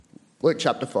Luke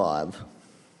chapter 5.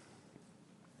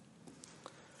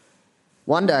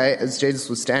 One day, as Jesus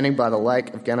was standing by the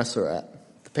lake of Gennesaret,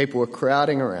 the people were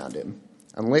crowding around him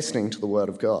and listening to the word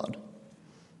of God.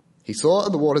 He saw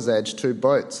at the water's edge 2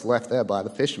 boats left there by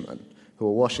the fishermen who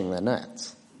were washing their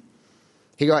nets.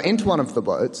 He got into one of the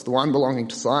boats, the one belonging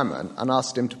to Simon, and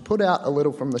asked him to put out a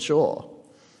little from the shore.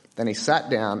 Then he sat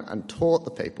down and taught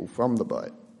the people from the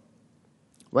boat.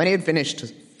 When he had finished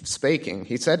speaking,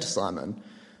 he said to Simon,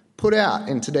 "Put out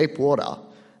into deep water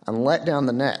and let down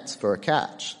the nets for a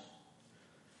catch."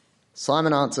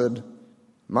 Simon answered,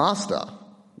 "Master,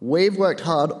 we've worked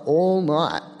hard all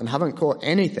night and haven't caught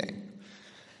anything.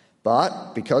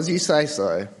 But because you say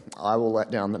so, I will let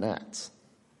down the nets."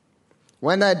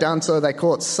 When they had done so, they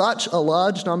caught such a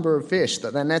large number of fish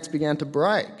that their nets began to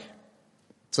break.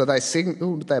 So they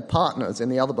signaled their partners in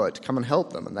the other boat to come and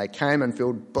help them, and they came and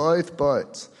filled both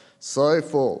boats so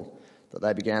full that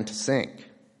they began to sink.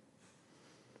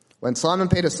 When Simon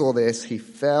Peter saw this, he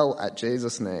fell at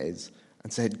Jesus' knees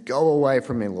and said, "Go away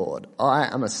from me, Lord. I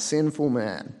am a sinful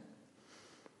man."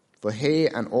 For he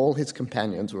and all his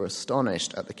companions were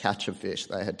astonished at the catch of fish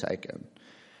they had taken.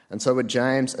 And so were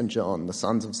James and John, the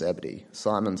sons of Zebedee,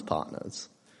 Simon's partners.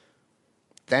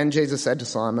 Then Jesus said to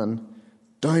Simon,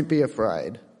 "Don't be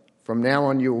afraid. From now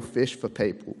on you will fish for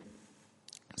people."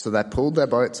 So they pulled their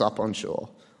boats up on shore,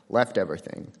 left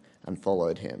everything, and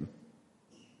followed him.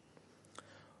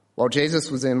 While Jesus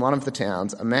was in one of the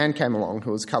towns, a man came along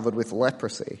who was covered with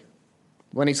leprosy.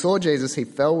 When he saw Jesus, he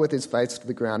fell with his face to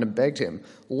the ground and begged him,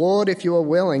 "Lord, if you are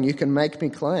willing, you can make me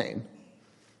clean."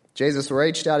 Jesus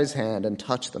reached out his hand and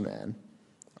touched the man.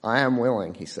 "I am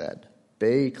willing," he said.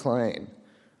 "Be clean."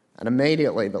 And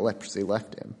immediately the leprosy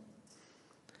left him.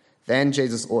 Then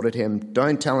Jesus ordered him,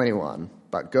 "Don't tell anyone,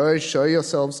 but go show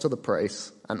yourselves to the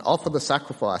priests and offer the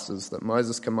sacrifices that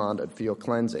Moses commanded for your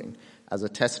cleansing as a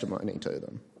testimony to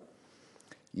them."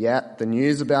 Yet the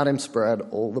news about him spread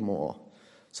all the more,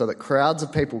 so that crowds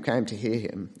of people came to hear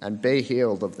him and be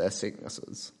healed of their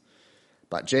sicknesses.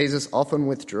 But Jesus often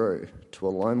withdrew to a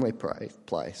lonely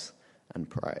place and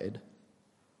prayed.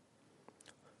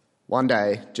 One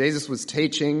day, Jesus was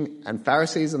teaching, and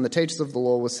Pharisees and the teachers of the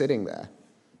law were sitting there.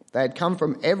 They had come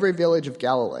from every village of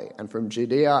Galilee and from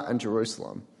Judea and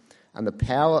Jerusalem, and the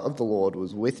power of the Lord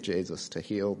was with Jesus to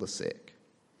heal the sick.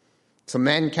 Some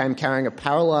men came carrying a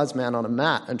paralyzed man on a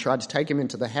mat and tried to take him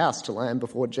into the house to lay him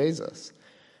before Jesus.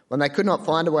 When they could not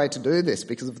find a way to do this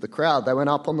because of the crowd, they went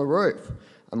up on the roof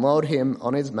and lowered him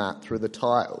on his mat through the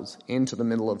tiles into the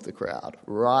middle of the crowd,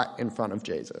 right in front of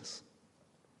Jesus.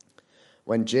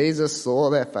 When Jesus saw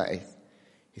their faith,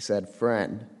 he said,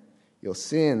 "Friend, your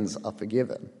sins are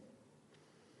forgiven."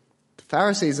 The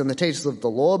Pharisees and the teachers of the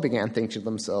law began thinking to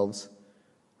themselves,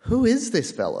 "Who is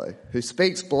this fellow who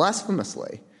speaks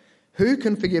blasphemously? Who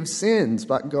can forgive sins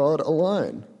but God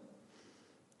alone?"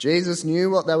 Jesus knew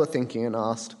what they were thinking and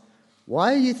asked,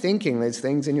 "Why are you thinking these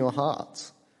things in your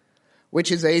hearts?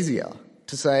 Which is easier,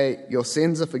 to say, 'Your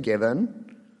sins are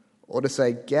forgiven,' or to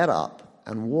say, 'Get up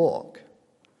and walk'?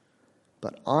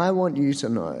 But I want you to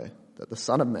know that the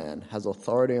Son of Man has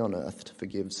authority on earth to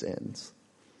forgive sins."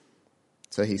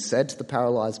 So he said to the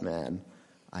paralyzed man,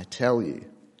 "I tell you,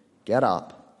 get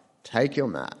up, take your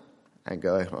mat, and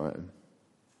go home."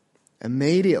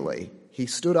 Immediately he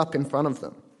stood up in front of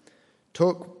them,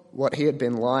 took what he had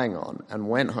been lying on, and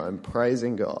went home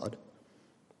praising God.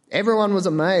 Everyone was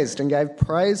amazed and gave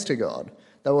praise to God.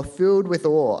 They were filled with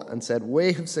awe and said,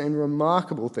 "We have seen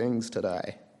remarkable things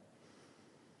today."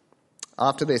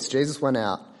 After this, Jesus went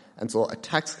out and saw a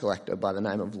tax collector by the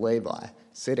name of Levi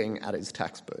sitting at his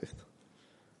tax booth.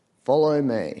 "Follow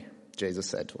me," Jesus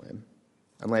said to him.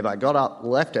 And Levi got up,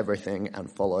 left everything, and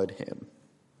followed him.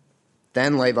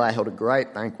 Then Levi held a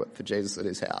great banquet for Jesus at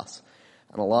his house,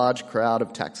 and a large crowd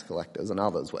of tax collectors and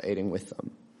others were eating with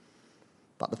them.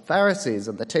 But the Pharisees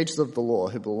and the teachers of the law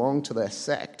who belonged to their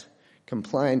sect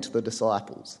complained to the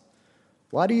disciples,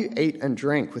 "Why do you eat and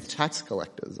drink with tax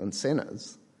collectors and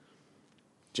sinners?"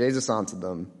 Jesus answered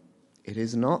them, "It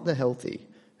is not the healthy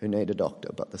who need a doctor,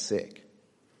 but the sick.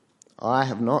 I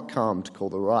have not come to call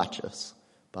the righteous,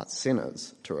 but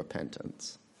sinners to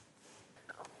repentance."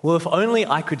 Well, if only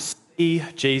I could see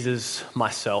Jesus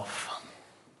myself.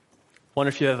 Wonder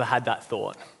if you've ever had that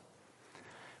thought.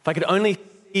 If I could only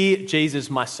see Jesus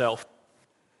myself,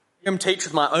 hear him teach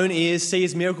with my own ears, see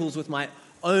his miracles with my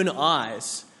own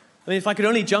eyes. I mean, if I could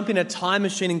only jump in a time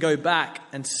machine and go back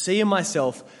and see him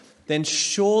myself, then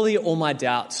surely all my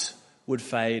doubts would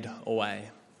fade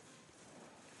away.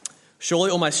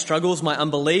 Surely all my struggles, my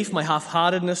unbelief, my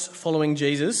half-heartedness following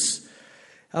Jesus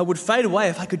would fade away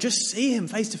if I could just see him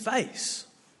face to face.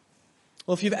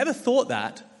 Well, if you've ever thought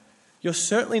that, You're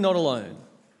certainly not alone.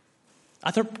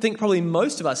 I think probably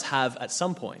most of us have at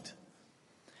some point.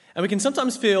 And we can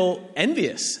sometimes feel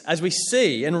envious as we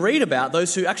see and read about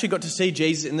those who actually got to see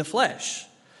Jesus in the flesh.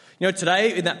 You know,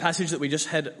 today in that passage that we just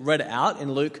had read out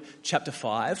in Luke chapter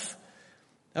 5,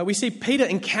 we see Peter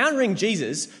encountering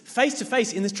Jesus face to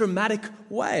face in this dramatic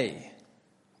way.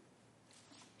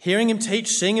 Hearing him teach,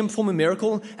 seeing him perform a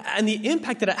miracle, and the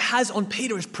impact that it has on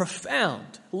Peter is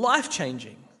profound,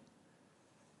 life-changing.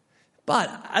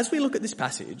 But as we look at this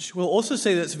passage, we'll also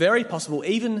see that it's very possible,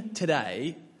 even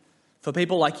today, for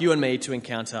people like you and me to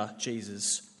encounter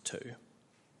Jesus too.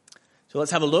 So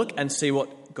let's have a look and see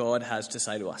what God has to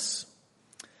say to us.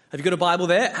 Have you got a Bible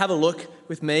there? Have a look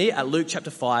with me at Luke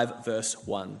chapter 5, verse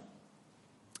 1.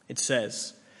 It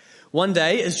says, "One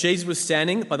day, as Jesus was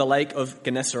standing by the lake of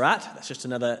Gennesaret," that's just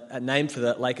another name for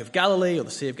the lake of Galilee or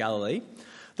the Sea of Galilee,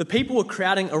 "the people were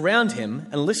crowding around him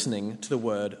and listening to the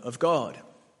word of God."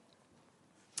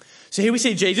 So here we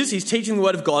see Jesus, he's teaching the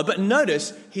word of God, but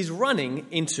notice he's running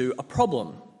into a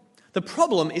problem. The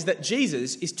problem is that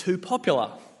Jesus is too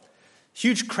popular.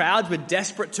 Huge crowds were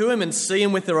desperate to him and see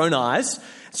him with their own eyes.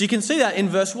 So you can see that in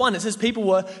verse 1. It says people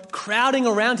were crowding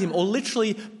around him or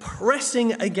literally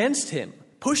pressing against him,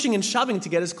 pushing and shoving to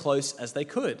get as close as they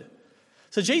could.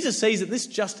 So Jesus sees that this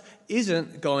just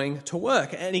isn't going to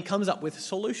work, and he comes up with a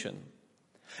solution.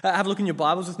 Have a look in your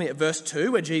Bibles with me at verse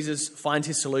 2, where Jesus finds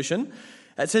his solution.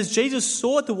 It says, Jesus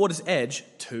saw at the water's edge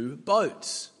 2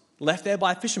 boats, left there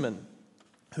by fishermen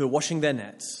who were washing their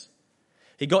nets.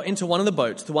 He got into one of the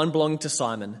boats, the one belonging to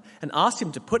Simon, and asked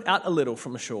him to put out a little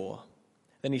from ashore.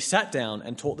 Then he sat down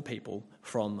and taught the people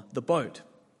from the boat.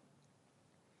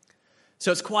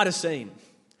 So it's quite a scene.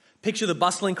 Picture the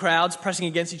bustling crowds pressing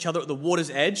against each other at the water's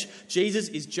edge. Jesus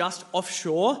is just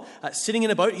offshore, sitting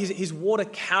in a boat, his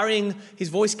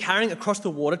voice carrying across the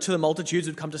water to the multitudes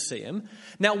who'd come to see him.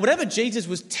 Now, whatever Jesus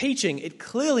was teaching, it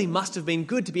clearly must have been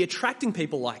good to be attracting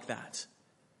people like that.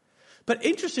 But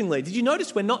interestingly, did you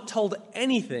notice we're not told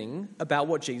anything about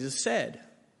what Jesus said?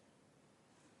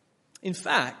 In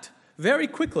fact, very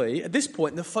quickly, at this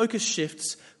point, the focus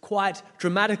shifts quite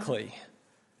dramatically.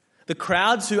 The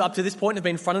crowds who up to this point have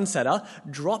been front and center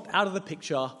drop out of the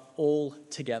picture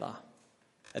altogether.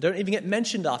 They don't even get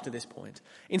mentioned after this point.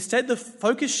 Instead, the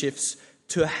focus shifts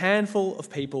to a handful of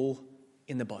people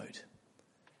in the boat.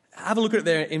 Have a look at it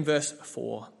there in verse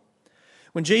 4.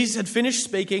 When Jesus had finished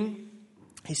speaking,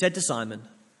 he said to Simon,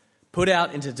 "Put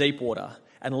out into deep water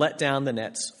and let down the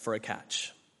nets for a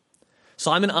catch."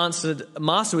 Simon answered,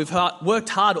 "Master, we've worked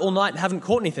hard all night and haven't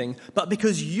caught anything, but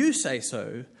because you say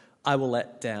so, I will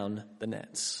let down the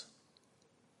nets."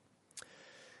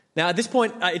 Now, at this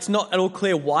point, it's not at all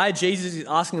clear why Jesus is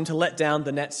asking them to let down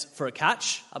the nets for a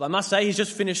catch. But I must say, he's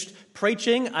just finished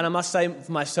preaching, and I must say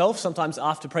for myself, sometimes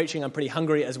after preaching, I'm pretty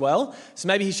hungry as well. So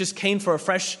maybe he's just keen for a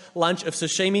fresh lunch of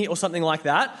sashimi or something like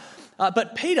that.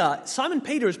 But Simon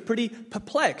Peter is pretty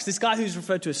perplexed. This guy who's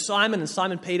referred to as Simon and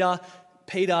Simon Peter,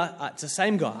 it's the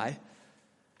same guy.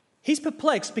 He's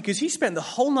perplexed because he spent the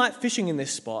whole night fishing in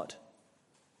this spot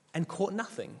and caught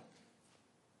nothing.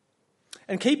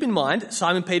 And keep in mind,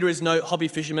 Simon Peter is no hobby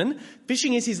fisherman.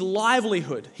 Fishing is his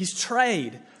livelihood, his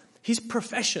trade, his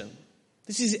profession.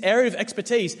 This is his area of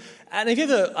expertise. And if you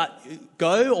ever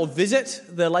go or visit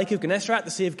the Lake of Gennesaret,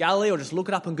 the Sea of Galilee, or just look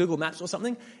it up on Google Maps or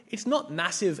something, it's not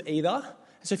massive either.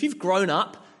 So if you've grown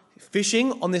up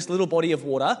fishing on this little body of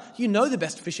water, you know the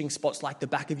best fishing spots like the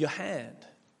back of your hand.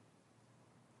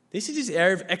 This is his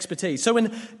area of expertise. So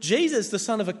when Jesus, the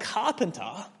son of a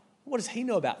carpenter, what does he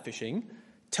know about fishing,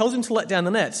 tells him to let down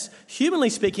the nets, humanly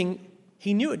speaking,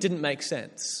 he knew it didn't make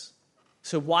sense.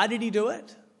 So why did he do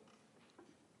it?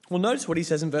 Well, notice what he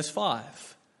says in verse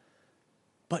 5.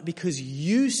 "But because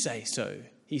you say so,"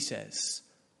 he says,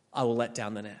 "I will let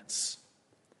down the nets."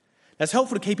 Now, it's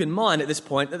helpful to keep in mind at this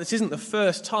point that this isn't the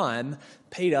first time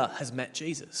Peter has met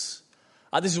Jesus.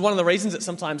 This is one of the reasons it's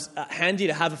sometimes handy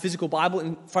to have a physical Bible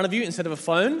in front of you instead of a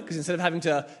phone, because instead of having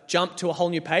to jump to a whole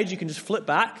new page, you can just flip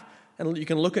back and you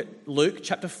can look at Luke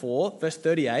chapter 4, verse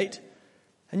 38,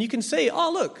 and you can see,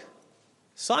 oh, look,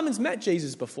 Simon's met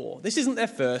Jesus before. This isn't their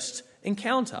first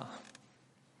encounter.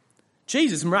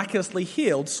 Jesus miraculously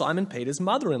healed Simon Peter's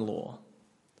mother-in-law.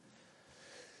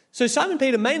 So Simon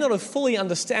Peter may not have fully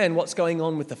understand what's going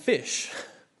on with the fish,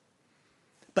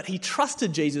 but he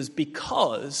trusted Jesus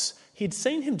because he'd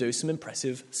seen him do some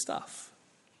impressive stuff.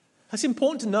 That's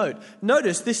important to note.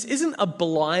 Notice this isn't a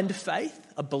blind faith,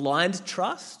 a blind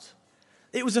trust.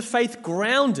 It was a faith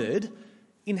grounded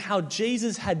in how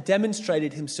Jesus had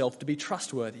demonstrated himself to be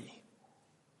trustworthy.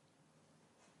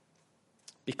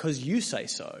 "Because you say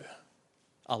so,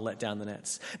 I'll let down the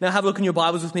nets. Now have a look in your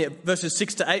Bibles with me at verses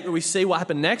 6 to 8 where we see what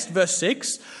happened next. Verse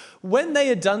 6, when they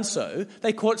had done so,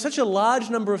 they caught such a large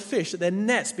number of fish that their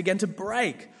nets began to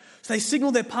break. So they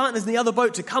signaled their partners in the other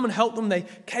boat to come and help them. They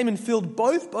came and filled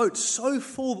both boats so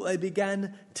full that they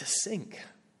began to sink.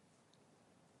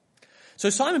 So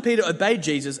Simon Peter obeyed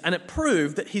Jesus, and it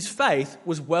proved that his faith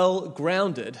was well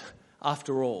grounded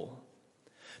after all.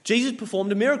 Jesus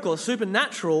performed a miracle, a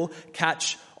supernatural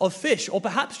catch of fish, or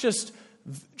perhaps just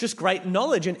great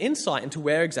knowledge and insight into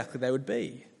where exactly they would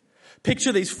be.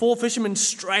 Picture these 4 fishermen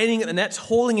straining at the nets,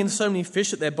 hauling in so many fish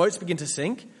that their boats begin to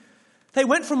sink. They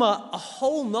went from a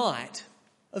whole night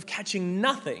of catching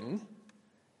nothing,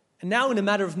 and now in a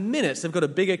matter of minutes, they've got a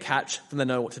bigger catch than they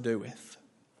know what to do with.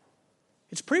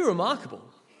 It's pretty remarkable.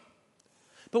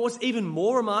 But what's even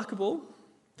more remarkable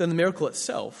than the miracle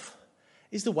itself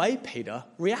is the way Peter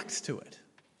reacts to it.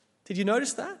 Did you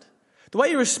notice that? The way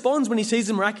he responds when he sees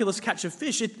the miraculous catch of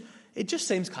fish, it just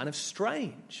seems kind of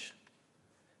strange.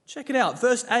 Check it out,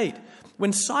 verse 8.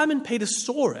 When Simon Peter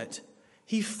saw it,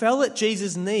 he fell at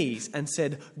Jesus' knees and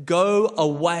said, "Go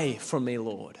away from me,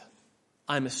 Lord.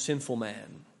 I'm a sinful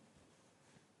man."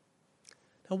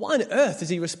 Now, why on earth does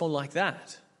he respond like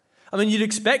that? I mean, you'd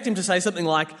expect him to say something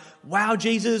like, "Wow,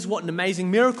 Jesus, what an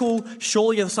amazing miracle.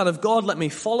 Surely you're the Son of God. Let me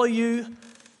follow you."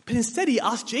 But instead, he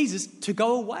asked Jesus to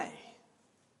go away.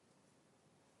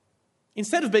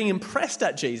 Instead of being impressed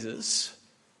at Jesus,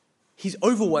 he's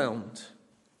overwhelmed.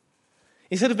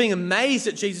 Instead of being amazed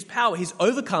at Jesus' power, he's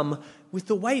overcome with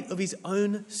the weight of his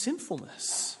own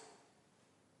sinfulness.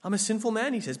 I'm a sinful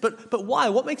man, he says. But why?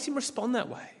 What makes him respond that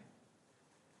way?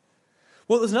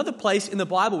 Well, there's another place in the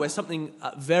Bible where something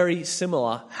very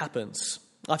similar happens.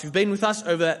 If you've been with us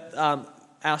over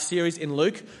our series in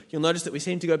Luke, you'll notice that we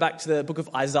seem to go back to the book of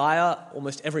Isaiah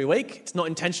almost every week. It's not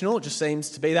intentional, it just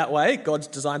seems to be that way. God's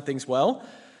designed things well.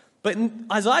 But in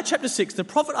Isaiah chapter 6, the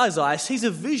prophet Isaiah sees a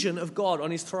vision of God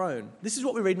on his throne. This is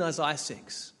what we read in Isaiah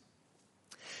 6.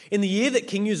 In the year that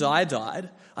King Uzziah died,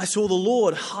 I saw the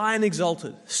Lord high and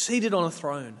exalted, seated on a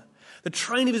throne. The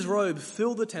train of his robe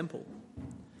filled the temple.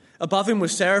 Above him were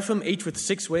seraphim, each with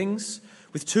 6 wings.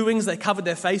 With 2 wings they covered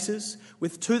their faces,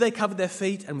 with 2 they covered their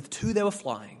feet, and with 2 they were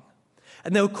flying.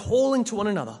 And they were calling to one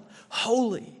another,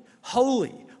 "Holy,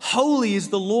 holy, holy is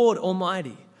the Lord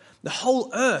Almighty. The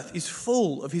whole earth is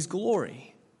full of his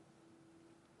glory."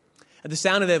 At the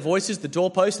sound of their voices, the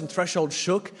doorposts and threshold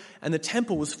shook, and the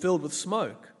temple was filled with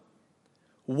smoke.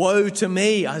 "Woe to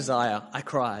me, Isaiah," I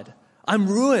cried. "I'm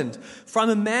ruined, for I'm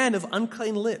a man of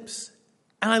unclean lips,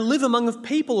 and I live among a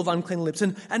people of unclean lips,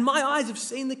 and my eyes have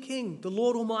seen the King, the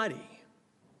Lord Almighty."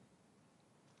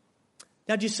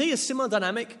 Now, do you see a similar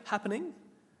dynamic happening?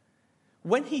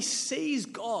 When he sees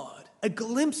God, a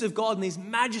glimpse of God in his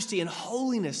majesty and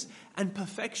holiness and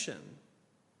perfection,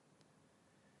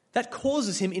 that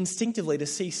causes him instinctively to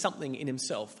see something in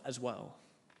himself as well.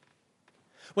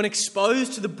 When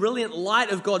exposed to the brilliant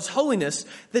light of God's holiness,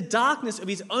 the darkness of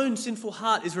his own sinful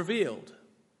heart is revealed.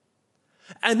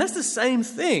 And that's the same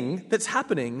thing that's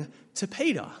happening to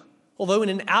Peter, although in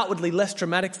an outwardly less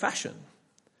dramatic fashion.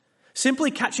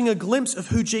 Simply catching a glimpse of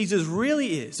who Jesus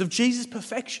really is, of Jesus'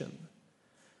 perfection,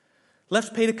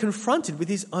 left Peter confronted with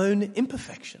his own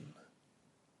imperfection.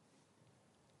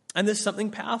 And there's something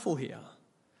powerful here.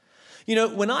 You know,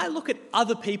 when I look at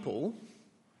other people,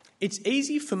 it's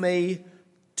easy for me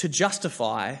to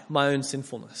justify my own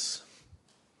sinfulness.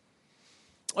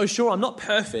 Oh, sure, I'm not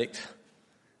perfect,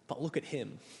 but look at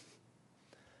him.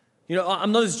 You know,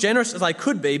 I'm not as generous as I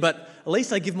could be, but at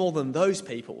least I give more than those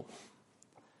people.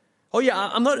 Oh yeah,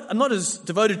 I'm not as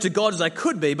devoted to God as I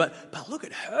could be, but look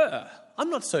at her. I'm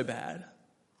not so bad.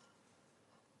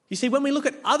 You see, when we look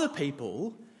at other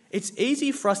people, it's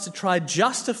easy for us to try to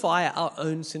justify our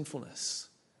own sinfulness,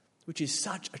 which is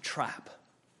such a trap.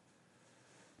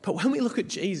 But when we look at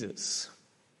Jesus,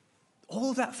 all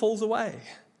of that falls away.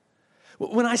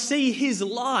 When I see his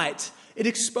light, it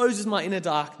exposes my inner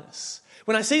darkness.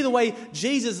 When I see the way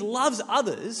Jesus loves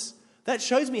others, that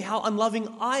shows me how unloving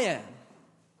I am.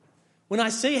 When I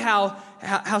see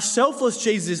how selfless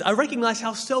Jesus is, I recognize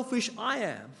how selfish I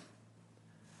am.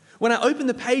 When I open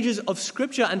the pages of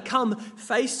Scripture and come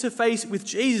face to face with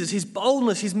Jesus, his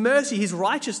boldness, his mercy, his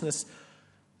righteousness,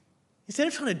 instead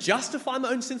of trying to justify my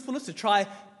own sinfulness, to try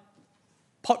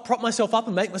prop myself up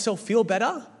and make myself feel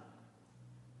better,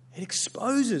 it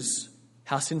exposes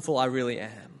how sinful I really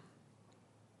am.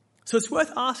 So it's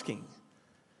worth asking,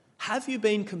 have you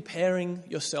been comparing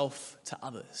yourself to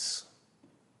others?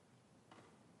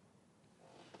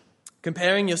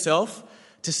 Comparing yourself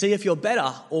to see if you're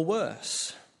better or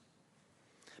worse.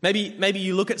 Maybe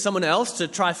you look at someone else to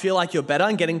try to feel like you're better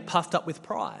and getting puffed up with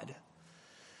pride.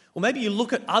 Or maybe you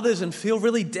look at others and feel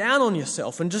really down on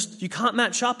yourself and just you can't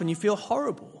match up and you feel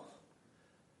horrible.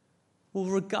 Well,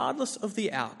 regardless of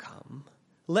the outcome,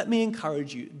 let me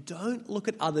encourage you, don't look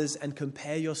at others and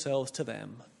compare yourselves to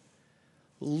them.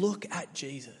 Look at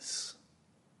Jesus.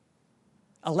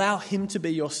 Allow him to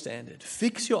be your standard.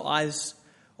 Fix your eyes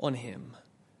on him.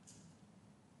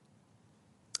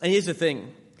 And here's the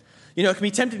thing. You know, it can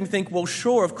be tempting to think, well,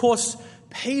 sure, of course,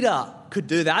 Peter could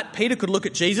do that. Peter could look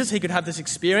at Jesus. He could have this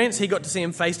experience. He got to see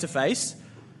him face to face.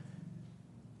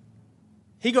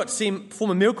 He got to see him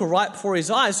perform a miracle right before his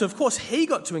eyes. So, of course, he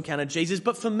got to encounter Jesus.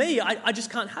 But for me, I just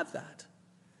can't have that.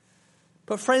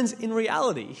 But friends, in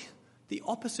reality, the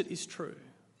opposite is true.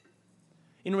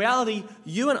 In reality,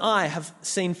 you and I have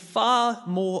seen far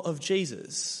more of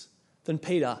Jesus than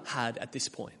Peter had at this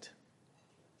point.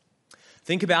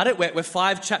 Think about it. We're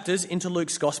 5 chapters into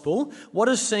Luke's gospel. What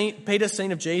has Peter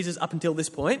seen of Jesus up until this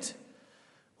point?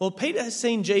 Well, Peter has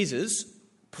seen Jesus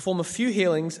perform a few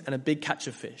healings and a big catch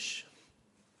of fish.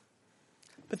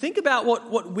 But think about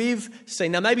what we've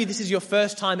seen. Now, maybe this is your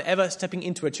first time ever stepping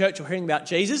into a church or hearing about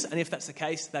Jesus, and if that's the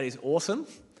case, that is awesome.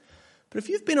 But if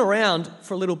you've been around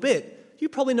for a little bit, you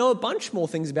probably know a bunch more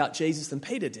things about Jesus than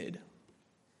Peter did.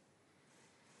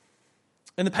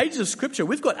 In the pages of Scripture,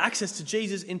 we've got access to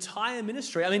Jesus' entire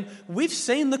ministry. I mean, we've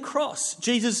seen the cross,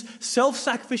 Jesus'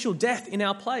 self-sacrificial death in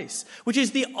our place, which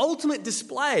is the ultimate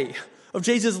display of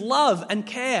Jesus' love and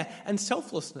care and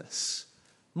selflessness,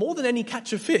 more than any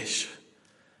catch of fish.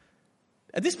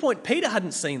 At this point, Peter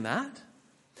hadn't seen that.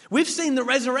 We've seen the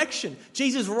resurrection,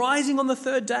 Jesus rising on the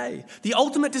 3rd day, the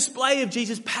ultimate display of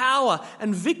Jesus' power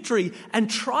and victory and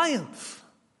triumph.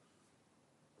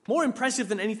 More impressive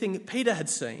than anything Peter had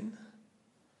seen.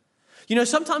 You know,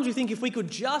 sometimes we think if we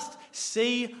could just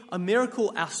see a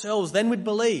miracle ourselves, then we'd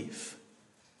believe.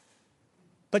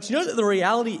 But you know that the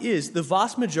reality is the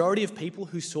vast majority of people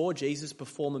who saw Jesus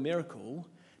perform a miracle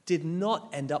did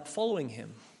not end up following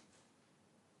him.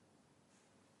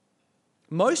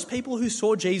 Most people who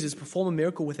saw Jesus perform a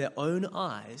miracle with their own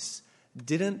eyes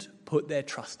didn't put their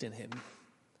trust in him.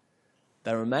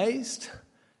 They were amazed,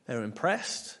 they were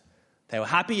impressed, they were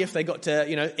happy if they got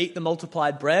to, eat the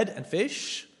multiplied bread and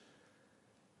fish,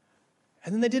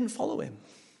 and then they didn't follow him.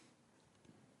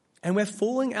 And we're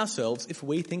fooling ourselves if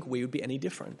we think we would be any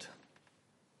different.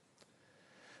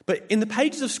 But in the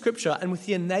pages of Scripture and with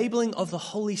the enabling of the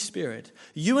Holy Spirit,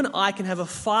 you and I can have a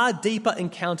far deeper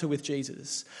encounter with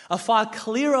Jesus, a far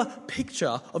clearer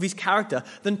picture of his character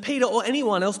than Peter or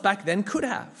anyone else back then could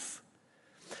have.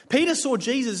 Peter saw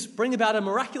Jesus bring about a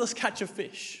miraculous catch of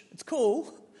fish. It's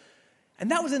cool.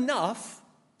 And that was enough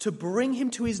to bring him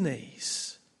to his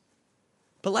knees.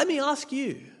 But let me ask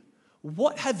you,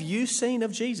 what have you seen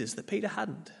of Jesus that Peter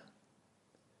hadn't?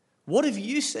 What have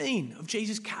you seen of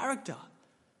Jesus' character?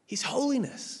 His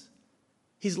holiness,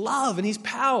 his love and his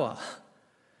power.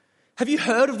 Have you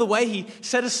heard of the way he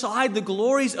set aside the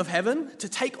glories of heaven to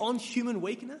take on human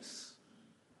weakness?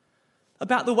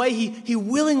 About the way he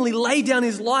willingly laid down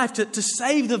his life to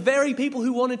save the very people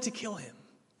who wanted to kill him?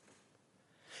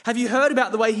 Have you heard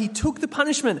about the way he took the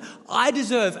punishment I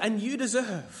deserve and you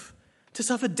deserve to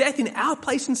suffer death in our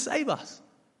place and save us?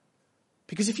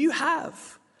 Because if you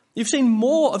have, you've seen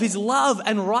more of his love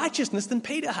and righteousness than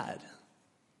Peter had.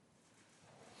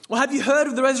 Or have you heard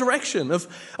of the resurrection, of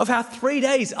how 3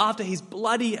 days after his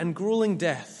bloody and grueling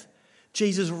death,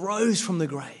 Jesus rose from the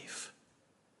grave?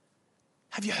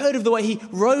 Have you heard of the way he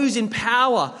rose in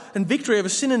power and victory over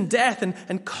sin and death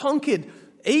and conquered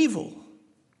evil?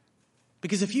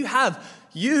 Because if you have,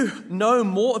 you know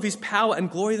more of his power and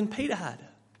glory than Peter had.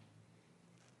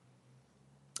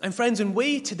 And friends, when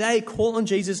we today call on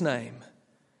Jesus' name,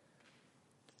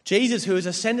 Jesus who has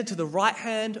ascended to the right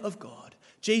hand of God,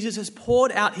 Jesus has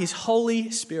poured out his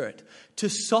Holy Spirit to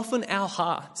soften our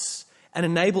hearts and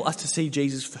enable us to see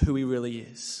Jesus for who he really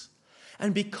is.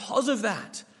 And because of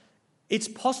that, it's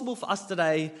possible for us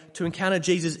today to encounter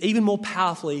Jesus even more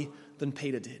powerfully than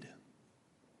Peter did.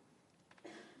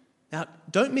 Now,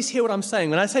 don't mishear what I'm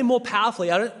saying. When I say more powerfully,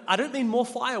 I don't mean more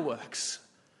fireworks.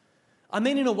 I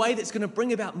mean in a way that's going to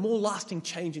bring about more lasting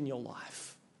change in your life.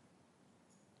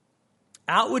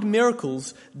 Outward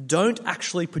miracles don't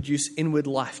actually produce inward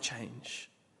life change,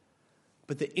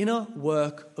 but the inner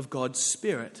work of God's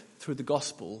Spirit through the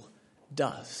gospel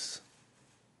does.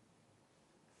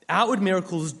 Outward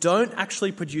miracles don't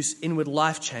actually produce inward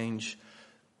life change,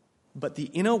 but the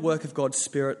inner work of God's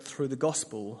Spirit through the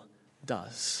gospel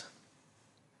does.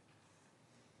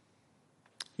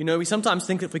 You know, we sometimes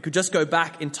think that if we could just go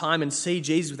back in time and see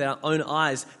Jesus with our own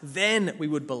eyes, then we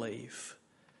would believe.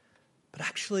 But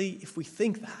actually, if we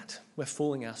think that, we're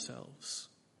fooling ourselves.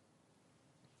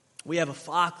 We have a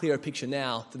far clearer picture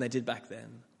now than they did back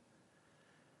then.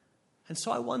 And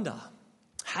so I wonder,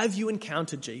 have you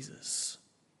encountered Jesus?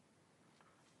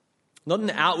 Not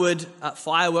an outward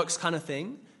fireworks kind of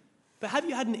thing, but have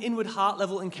you had an inward heart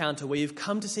level encounter where you've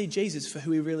come to see Jesus for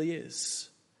who he really is?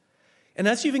 And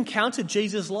as you've encountered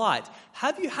Jesus' light,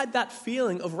 have you had that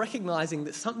feeling of recognizing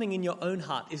that something in your own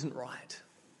heart isn't right?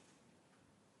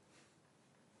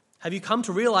 Have you come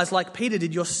to realize, like Peter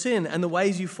did, your sin and the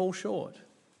ways you fall short?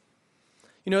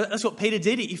 You know, that's what Peter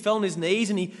did. He fell on his knees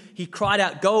and he cried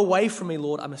out, "Go away from me,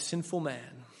 Lord, I'm a sinful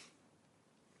man."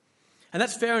 And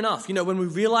that's fair enough. You know, when we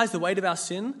realize the weight of our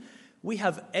sin, we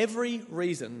have every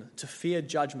reason to fear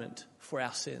judgment for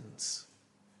our sins.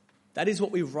 That is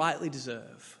what we rightly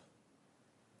deserve.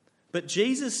 But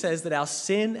Jesus says that our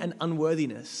sin and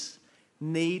unworthiness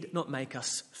need not make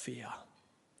us fear.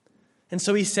 And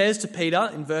so he says to Peter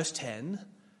in verse 10,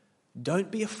 don't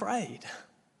be afraid.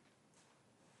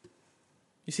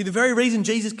 You see, the very reason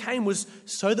Jesus came was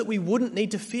so that we wouldn't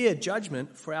need to fear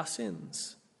judgment for our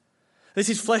sins. This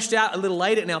is fleshed out a little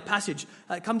later in our passage.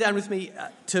 Come down with me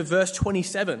to verse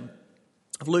 27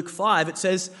 of Luke 5. It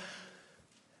says,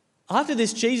 after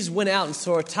this, Jesus went out and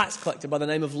saw a tax collector by the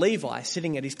name of Levi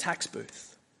sitting at his tax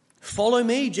booth. "Follow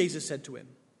me," Jesus said to him.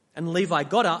 And Levi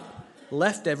got up,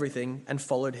 left everything, and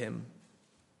followed him.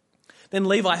 Then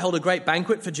Levi held a great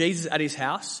banquet for Jesus at his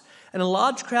house, and a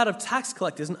large crowd of tax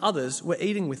collectors and others were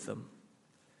eating with them.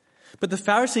 But the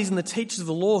Pharisees and the teachers of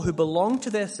the law who belonged to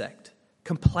their sect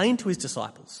complained to his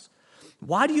disciples,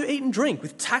 "Why do you eat and drink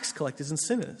with tax collectors and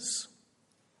sinners?"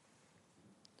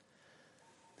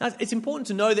 Now, it's important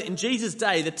to know that in Jesus'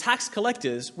 day, the tax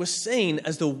collectors were seen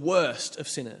as the worst of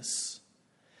sinners.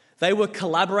 They were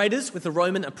collaborators with the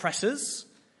Roman oppressors,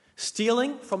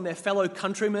 stealing from their fellow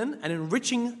countrymen and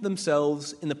enriching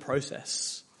themselves in the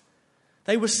process.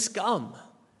 They were scum,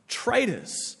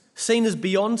 traitors, seen as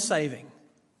beyond saving.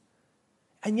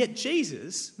 And yet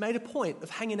Jesus made a point of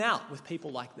hanging out with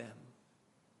people like them.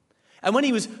 And when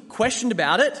he was questioned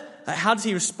about it, how does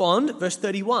he respond? Verse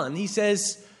 31, he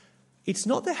says, "It's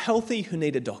not the healthy who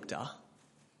need a doctor,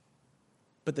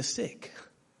 but the sick.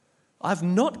 I've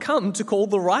not come to call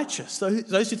the righteous,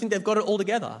 those who think they've got it all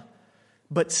together,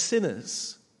 but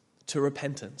sinners to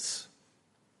repentance."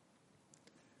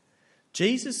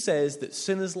 Jesus says that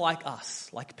sinners like us,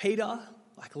 like Peter,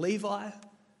 like Levi,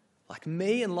 like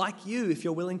me, and like you, if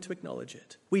you're willing to acknowledge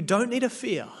it, we don't need to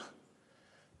fear,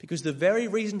 because the very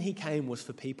reason he came was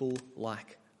for people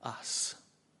like us.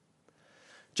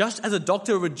 Just as a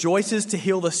doctor rejoices to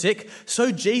heal the sick,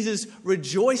 so Jesus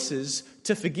rejoices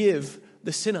to forgive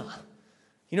the sinner.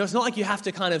 You know, it's not like you have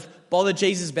to kind of bother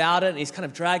Jesus about it and he's kind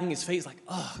of dragging his feet. He's like,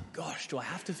 "Oh gosh, do I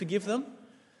have to forgive them?"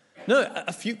 No,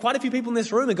 quite a few people in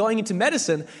this room are going into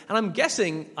medicine, and I'm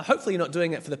guessing, hopefully you're not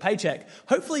doing it for the paycheck.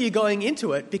 Hopefully you're going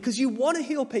into it because you want to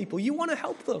heal people. You want to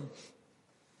help them.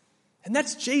 And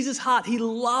that's Jesus' heart. He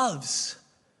loves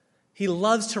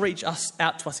to reach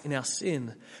out to us in our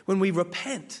sin. When we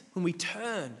repent, when we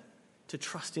turn to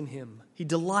trust in him, he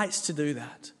delights to do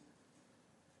that.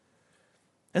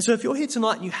 And so if you're here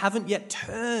tonight and you haven't yet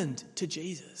turned to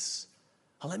Jesus,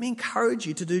 let me encourage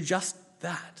you to do just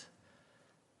that.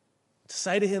 To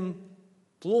say to him,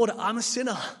 "Lord, I'm a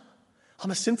sinner.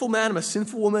 I'm a sinful man. I'm a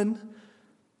sinful woman.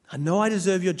 I know I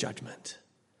deserve your judgment.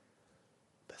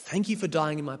 But thank you for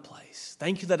dying in my place.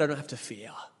 Thank you that I don't have to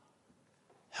fear.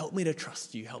 Help me to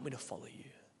trust you. Help me to follow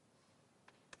you."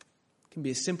 It can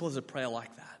be as simple as a prayer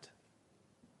like that.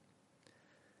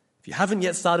 If you haven't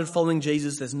yet started following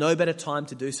Jesus, there's no better time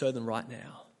to do so than right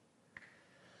now.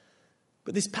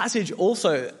 But this passage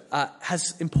also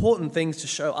has important things to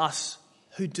show us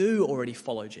who do already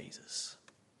follow Jesus.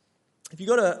 If you've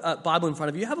got a Bible in front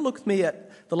of you, have a look with me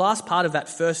at the last part of that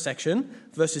first section,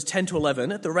 verses 10 to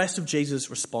 11, at the rest of Jesus'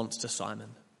 response to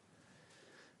Simon.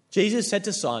 Jesus said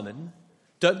to Simon,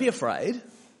 "Don't be afraid."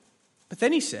 But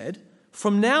then he said,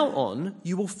 "From now on,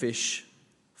 you will fish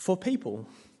for people."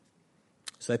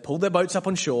 So they pulled their boats up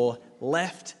on shore,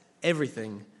 left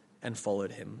everything, and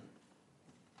followed him.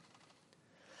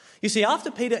 You see, after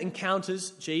Peter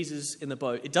encounters Jesus in the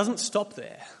boat, it doesn't stop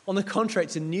there. On the contrary,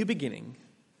 it's a new beginning.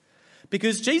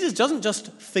 Because Jesus doesn't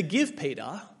just forgive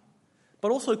Peter,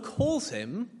 but also calls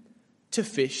him to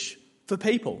fish for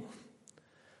people.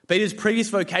 Peter's previous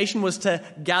vocation was to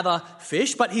gather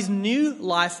fish, but his new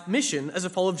life mission as a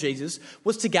follower of Jesus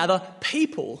was to gather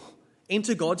people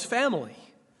into God's family,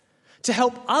 to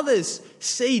help others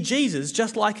see Jesus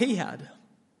just like he had.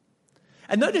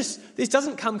 And notice, this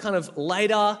doesn't come kind of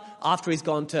later after he's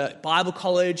gone to Bible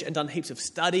college and done heaps of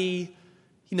study.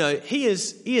 You know, he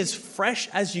is fresh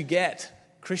as you get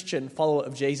Christian follower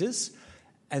of Jesus.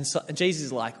 And Jesus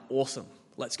is like, awesome,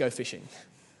 let's go fishing.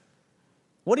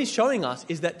 What he's showing us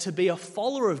is that to be a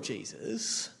follower of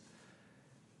Jesus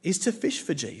is to fish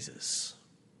for Jesus.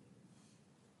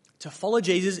 To follow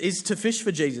Jesus is to fish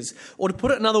for Jesus. Or to put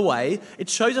it another way, it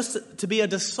shows us to be a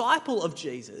disciple of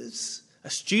Jesus, a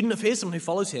student of his, someone who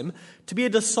follows him. To be a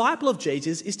disciple of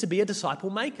Jesus is to be a disciple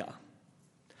maker.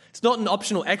 It's not an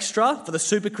optional extra for the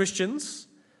super Christians,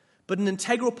 but an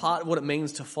integral part of what it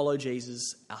means to follow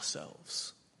Jesus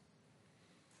ourselves.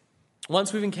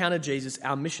 Once we've encountered Jesus,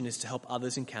 our mission is to help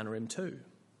others encounter him too.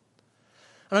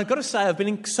 And I've got to say, I've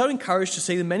been so encouraged to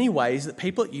see the many ways that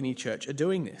people at Uni Church are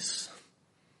doing this.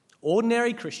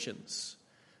 Ordinary Christians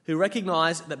who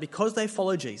recognise that because they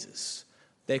follow Jesus,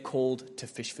 they're called to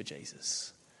fish for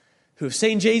Jesus. Who have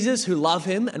seen Jesus, who love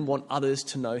him and want others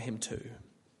to know him too.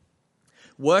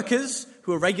 Workers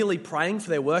who are regularly praying for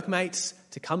their workmates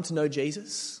to come to know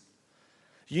Jesus.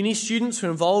 Uni students who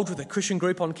are involved with a Christian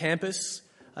group on campus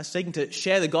are seeking to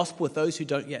share the gospel with those who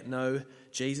don't yet know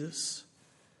Jesus.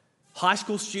 High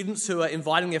school students who are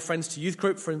inviting their friends to youth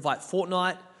group for Invite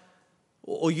Fortnight.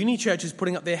 Or uni churches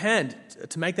putting up their hand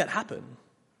to make that happen.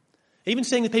 Even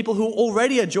seeing the people who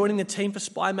already are joining the team for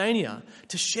Spy Mania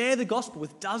to share the gospel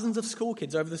with dozens of school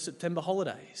kids over the September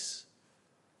holidays.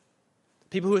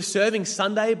 People who are serving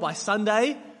Sunday by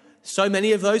Sunday, so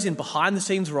many of those in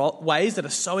behind-the-scenes ways that are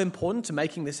so important to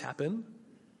making this happen.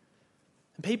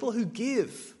 And people who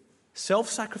give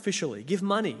self-sacrificially, give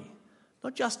money,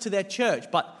 not just to their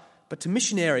church, but to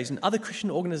missionaries and other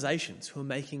Christian organisations who are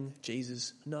making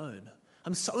Jesus known.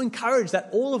 I'm so encouraged that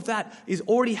all of that is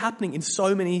already happening in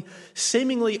so many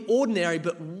seemingly ordinary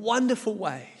but wonderful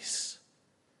ways.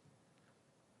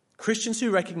 Christians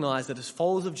who recognise that as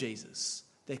followers of Jesus,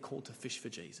 they're called to fish for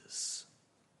Jesus.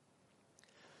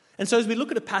 And so as we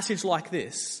look at a passage like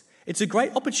this, it's a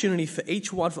great opportunity for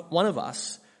each one of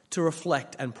us to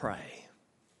reflect and pray.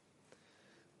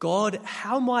 God,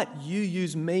 how might you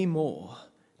use me more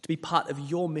to be part of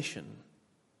your mission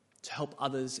to help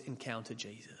others encounter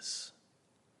Jesus?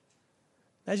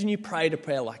 Imagine you prayed a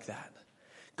prayer like that.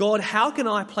 God, how can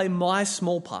I play my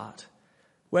small part,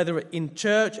 whether in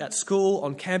church, at school,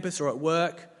 on campus, or at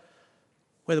work,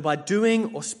 whether by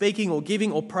doing or speaking or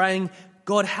giving or praying?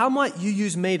 God, how might you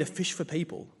use me to fish for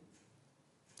people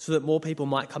so that more people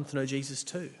might come to know Jesus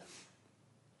too?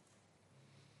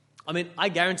 I mean, I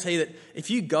guarantee that if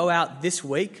you go out this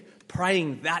week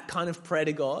praying that kind of prayer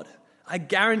to God, I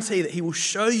guarantee that he will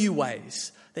show you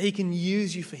ways that he can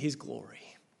use you for his glory.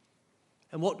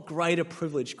 And what greater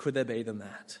privilege could there be than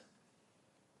that?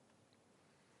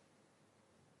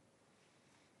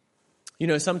 You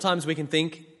know, sometimes we can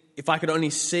think, if I could only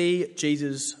see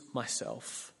Jesus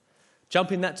myself,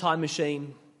 jump in that time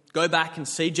machine, go back and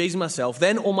see Jesus myself,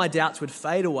 then all my doubts would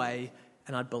fade away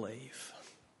and I'd believe.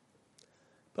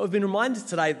 But we've been reminded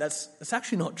today that's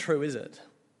actually not true, is it?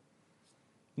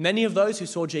 Many of those who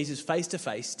saw Jesus face to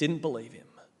face didn't believe him.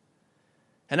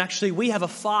 And actually, we have a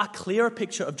far clearer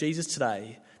picture of Jesus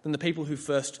today than the people who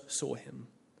first saw him.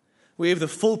 We have the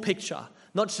full picture,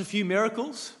 not just a few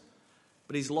miracles,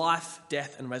 but his life,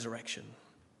 death, and resurrection.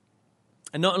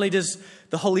 And not only does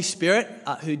the Holy Spirit,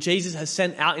 who Jesus has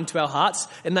sent out into our hearts,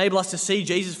 enable us to see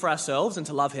Jesus for ourselves and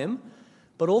to love him,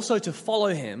 but also to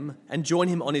follow him and join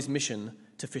him on his mission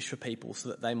to fish for people so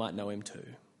that they might know him too.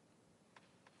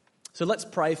 So let's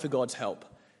pray for God's help,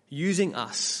 using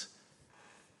us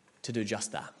to do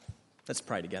just that. Let's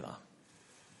pray together.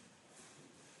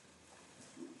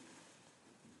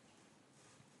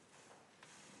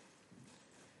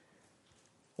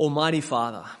 Almighty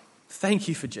Father, thank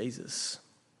you for Jesus.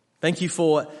 Thank you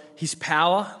for his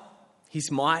power,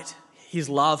 his might, his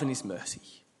love and his mercy.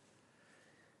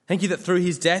 Thank you that through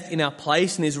his death in our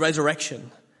place and his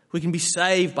resurrection, we can be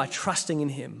saved by trusting in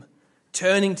him,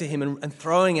 turning to him and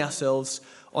throwing ourselves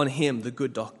on him, the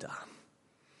good doctor.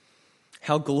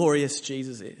 How glorious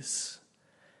Jesus is.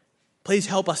 Please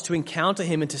help us to encounter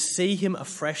him and to see him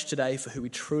afresh today for who he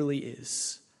truly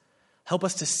is. Help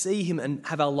us to see him and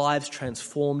have our lives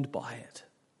transformed by it.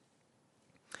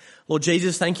 Lord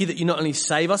Jesus, thank you that you not only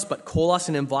save us, but call us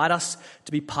and invite us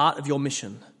to be part of your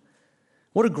mission.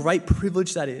 What a great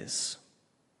privilege that is.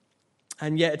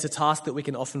 And yet it's a task that we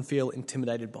can often feel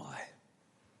intimidated by.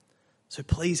 So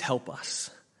please help us.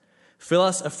 Fill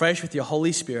us afresh with your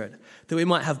Holy Spirit that we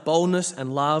might have boldness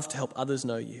and love to help others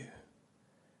know you.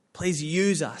 Please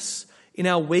use us. In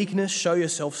our weakness, show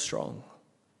yourself strong.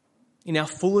 In our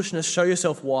foolishness, show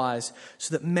yourself wise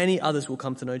so that many others will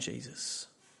come to know Jesus.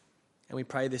 And we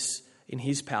pray this in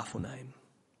his powerful name.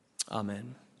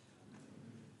 Amen.